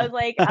 I was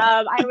like,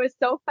 I was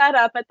so fed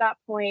up at that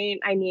point.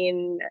 I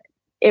mean,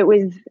 it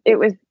was,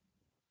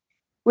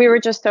 we were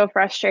just so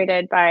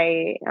frustrated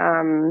by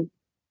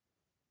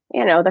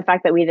the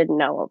fact that we didn't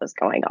know what was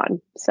going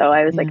on. So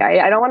I was like,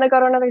 I don't want to go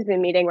to another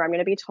Zoom meeting where I'm going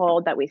to be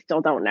told that we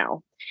still don't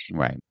know.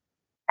 Right.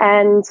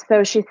 And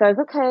so she says,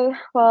 okay,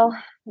 well,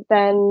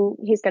 then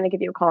he's going to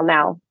give you a call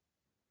now.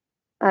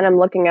 And I'm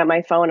looking at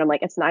my phone. I'm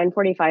like, it's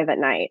 9:45 at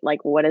night.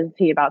 Like, what is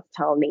he about to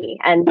tell me?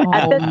 And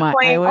at this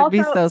point, I would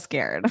be so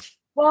scared.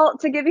 Well,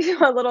 to give you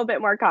a little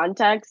bit more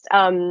context,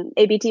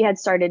 ABT had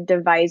started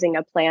devising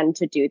a plan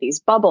to do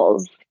these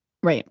bubbles.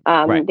 Right.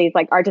 These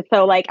like artists.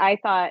 So like, I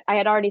thought I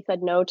had already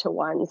said no to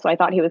one. So I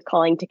thought he was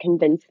calling to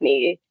convince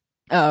me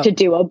to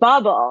do a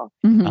bubble.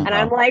 Mm-hmm. And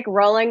I'm like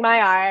rolling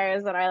my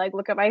eyes and I like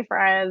look at my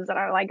friends and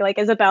I'm like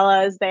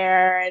Isabella is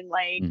there and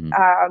like,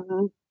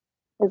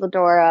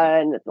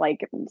 Isadora and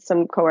like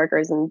some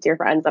coworkers and dear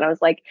friends. And I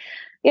was like,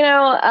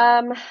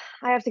 I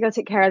have to go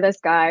take care of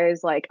this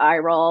guy's like eye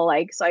roll.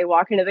 Like, so I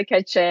walk into the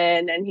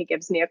kitchen and he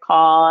gives me a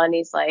call and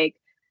he's like,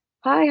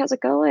 hi, how's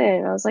it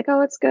going? I was like, oh,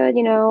 it's good.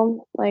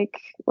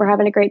 Like we're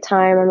having a great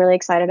time. I'm really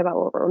excited about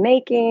what we're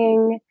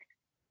making.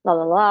 La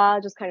la la.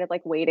 Just kind of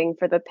like waiting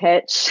for the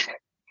pitch.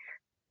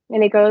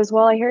 And he goes,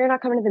 well, I hear you're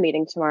not coming to the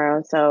meeting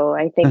tomorrow. So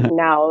I think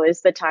now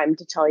is the time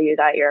to tell you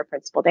that you're a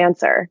principal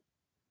dancer.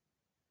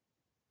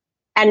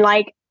 And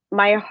like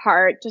my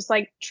heart just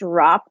like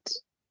dropped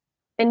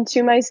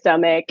into my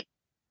stomach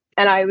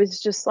and I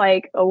was just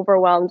like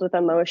overwhelmed with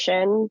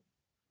emotion.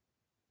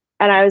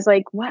 And I was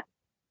like, what?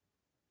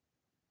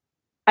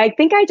 I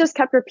think I just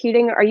kept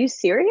repeating, are you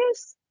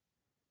serious?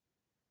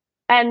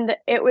 And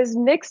it was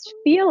mixed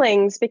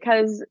feelings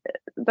because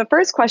the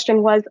first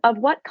question was, of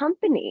what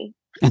company?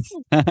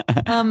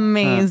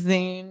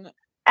 Amazing.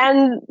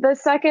 And the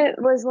second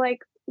was like,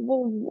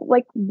 well,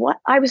 like what?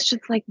 I was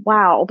just like,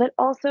 wow. But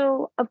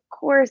also, of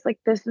course, like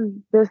this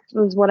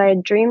was what I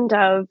had dreamed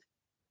of.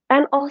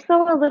 And also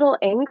a little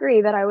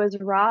angry that I was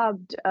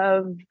robbed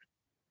of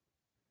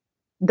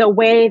the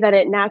way that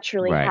it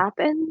naturally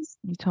happens.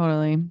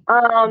 Totally.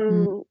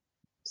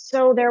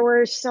 So there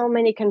were so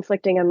many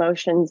conflicting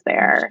emotions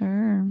there. Sure.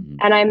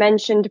 And I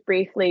mentioned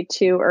briefly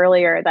too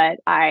earlier that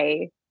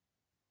I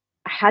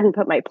hadn't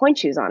put my point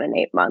shoes on in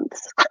 8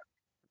 months.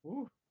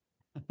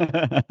 So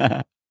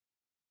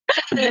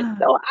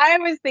I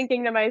was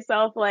thinking to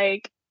myself,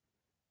 like,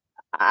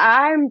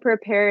 I'm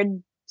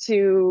prepared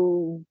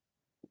to,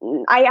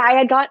 I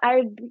had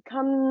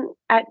become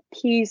at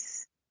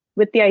peace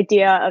with the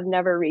idea of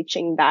never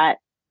reaching that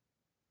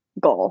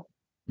goal.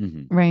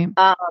 Mm-hmm. Right.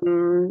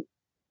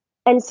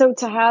 And so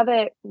to have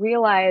it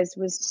realized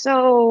was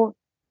so,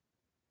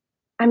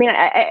 I mean,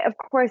 I of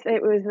course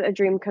it was a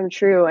dream come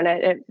true and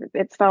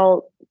it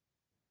felt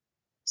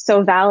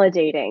so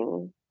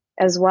validating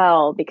as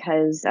well,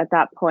 because at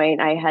that point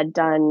I had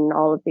done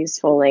all of these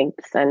full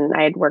lengths and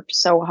I had worked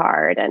so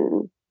hard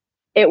and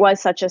it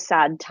was such a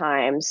sad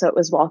time. So it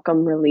was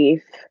welcome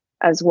relief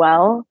as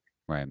well.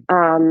 Right.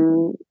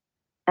 And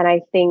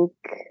I think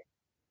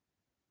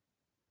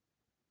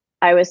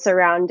I was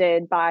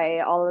surrounded by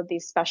all of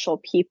these special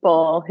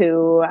people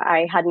who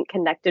I hadn't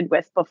connected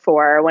with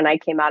before. When I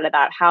came out of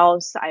that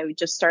house, I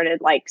just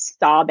started like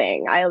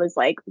sobbing. I was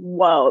like,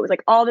 whoa, it was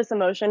like all this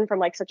emotion from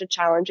like such a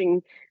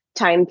challenging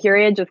time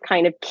period just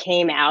kind of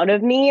came out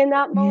of me in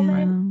that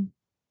moment.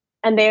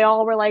 And they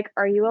all were like,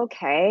 are you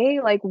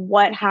okay? Like,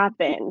 what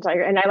happened?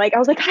 I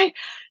was like, I'm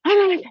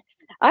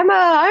a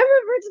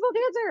principal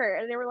dancer.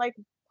 And they were like,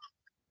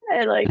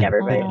 and like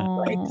everybody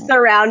was like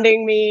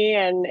surrounding me,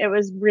 and it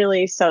was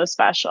really so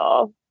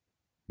special.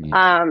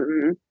 But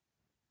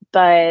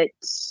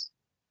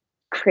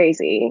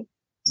crazy,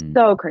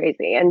 so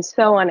crazy and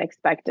so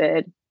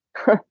unexpected.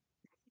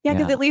 Yeah,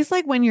 because at least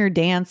like when you're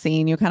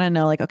dancing, you kind of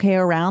know like, okay,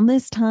 around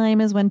this time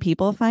is when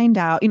people find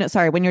out,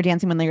 when you're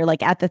dancing, when you're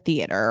like at the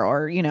theater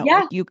or,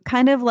 like, you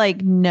kind of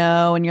like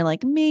know and you're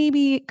like,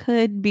 maybe it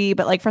could be.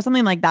 But like for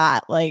something like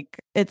that, like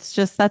it's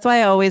just, that's why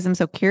I always am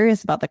so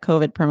curious about the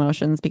COVID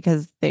promotions,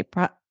 because they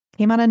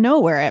came out of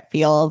nowhere, it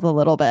feels a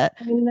little bit.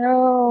 I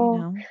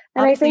know. And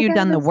obviously you've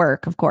done the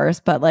work, of course,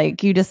 but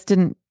like you just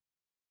didn't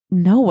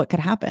know what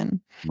could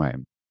happen. Right.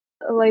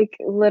 Like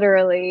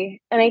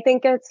literally. And I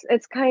think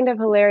it's kind of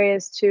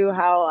hilarious too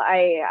how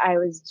I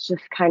was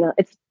just kind of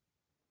it's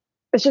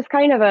just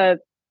kind of a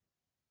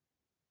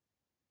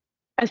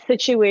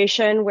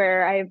situation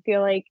where I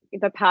feel like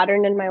the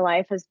pattern in my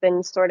life has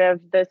been sort of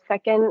the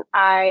second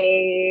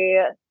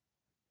I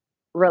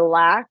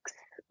relax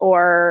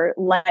or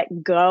let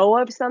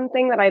go of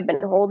something that I've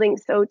been holding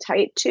so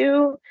tight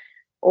to,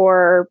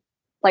 or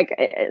like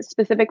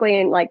specifically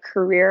in like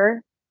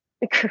career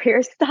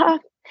stuff.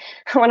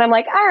 When I'm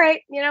like, all right,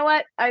 you know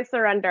what? I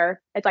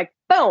surrender. It's like,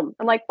 boom.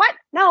 I'm like, what?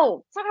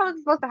 No, it's not how it's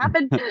supposed to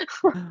happen.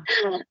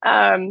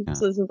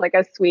 So this is like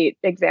a sweet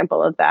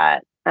example of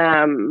that.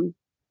 And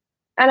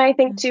I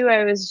think too,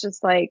 I was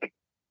just like,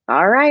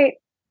 all right,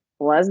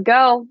 let's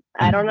go.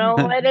 I don't know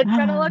what it's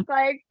going to look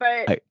like,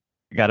 but I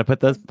got to put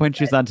those point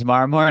shoes on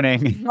tomorrow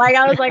morning. Like,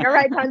 I was like, all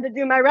right, time to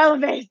do my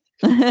relevés.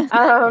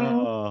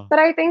 But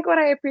I think what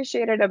I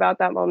appreciated about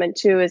that moment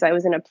too, is I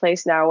was in a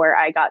place now where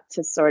I got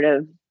to sort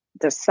of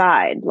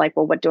decide like,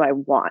 well, what do I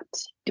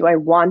want? Do I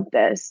want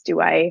this?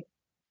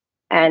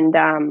 And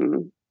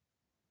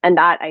And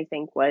that, I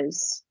think,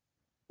 was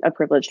a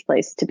privileged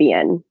place to be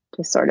in,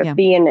 to sort of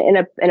be in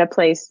a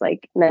place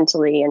like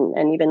mentally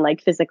and even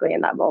like physically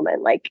in that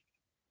moment, like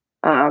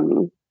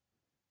kind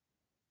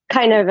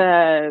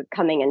of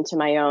coming into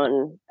my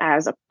own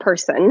as a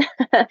person,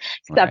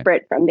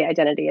 separate from the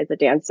identity as a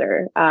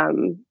dancer,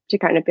 to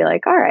kind of be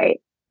like, all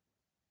right,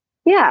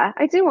 yeah,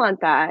 I do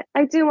want that.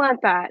 I do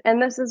want that.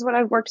 And this is what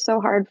I've worked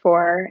so hard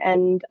for.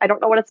 And I don't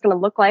know what it's going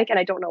to look like. And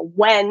I don't know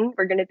when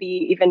we're going to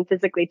be even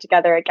physically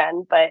together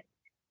again. But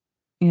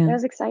it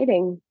was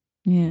exciting.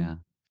 Yeah.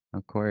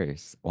 Of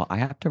course. Well, I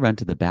have to run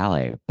to the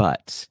ballet,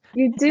 but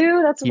you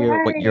do. That's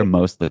right. What you're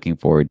most looking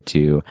forward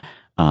to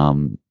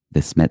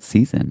this Met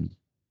season.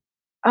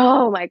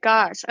 Oh my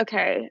gosh.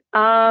 Okay.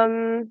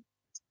 I'm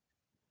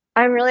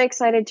really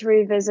excited to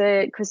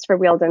revisit Christopher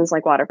Wheeldon's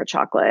Like Water for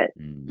Chocolate.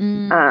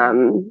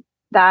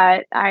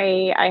 That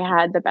I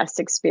had the best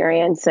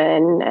experience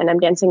in, and I'm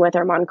dancing with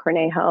Armand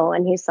Cornejo,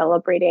 and he's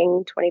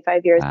celebrating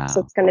 25 years. Wow. So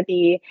it's going to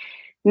be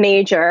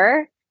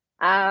major.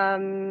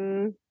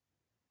 Yeah,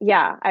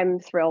 I'm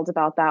thrilled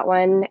about that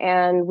one.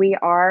 And we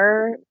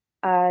are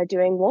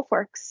doing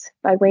Wolfworks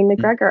by Wayne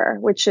McGregor,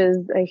 which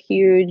is a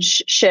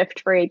huge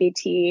shift for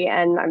ABT,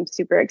 and I'm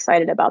super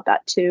excited about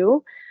that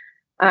too.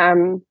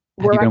 We're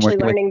actually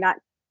learning that.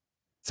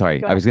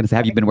 Sorry, I was going to say,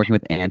 have you been working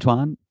with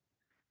Antoine?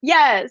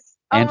 Yes.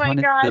 Antoine, oh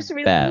my gosh,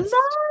 we love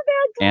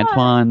Antoine.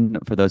 Antoine,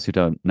 for those who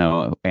don't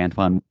know,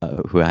 Antoine,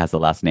 who has the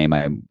last name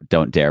I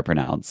don't dare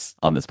pronounce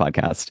on this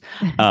podcast,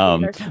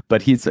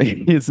 but he's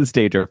the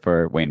stager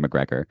for Wayne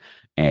McGregor,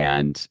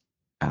 and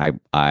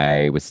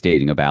I was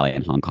staging a ballet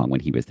in Hong Kong when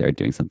he was there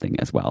doing something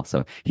as well.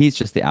 So he's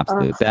just the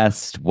absolute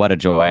best. What a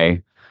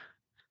joy!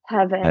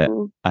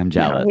 Heaven. I'm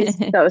jealous. No, he's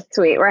so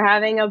sweet. We're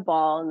having a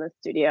ball in the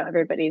studio.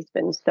 Everybody's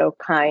been so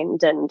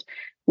kind and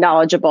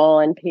knowledgeable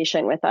and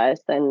patient with us,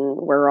 and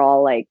we're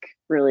all like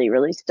really,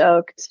 really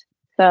stoked.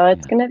 So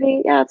it's gonna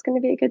be a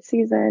good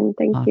season.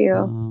 Thank you.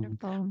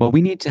 Wonderful. Well,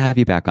 we need to have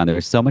you back on.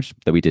 There's so much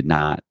that we did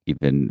not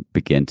even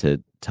begin to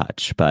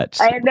touch,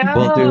 but I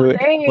know,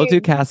 we'll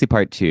do Cassie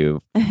part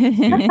 2 for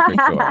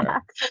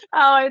sure.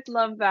 I'd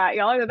love that.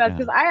 Y'all are the best,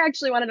 because I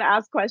actually wanted to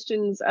ask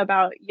questions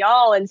about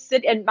y'all and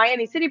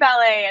Miami City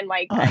Ballet, and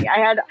like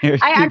I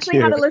actually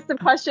had a list of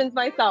questions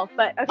myself,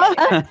 but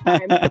okay,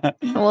 next time.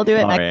 We'll do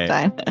it next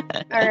time.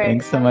 All right.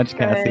 Thanks so much,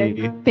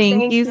 Cassie.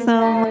 Thank you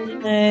so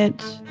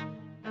much.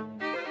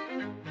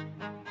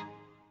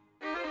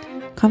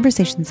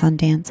 Conversations on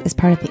Dance is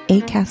part of the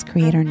ACAST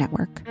Creator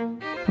Network.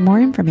 For more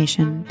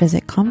information,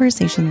 visit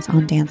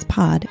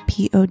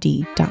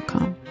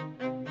conversationsondancepod.com.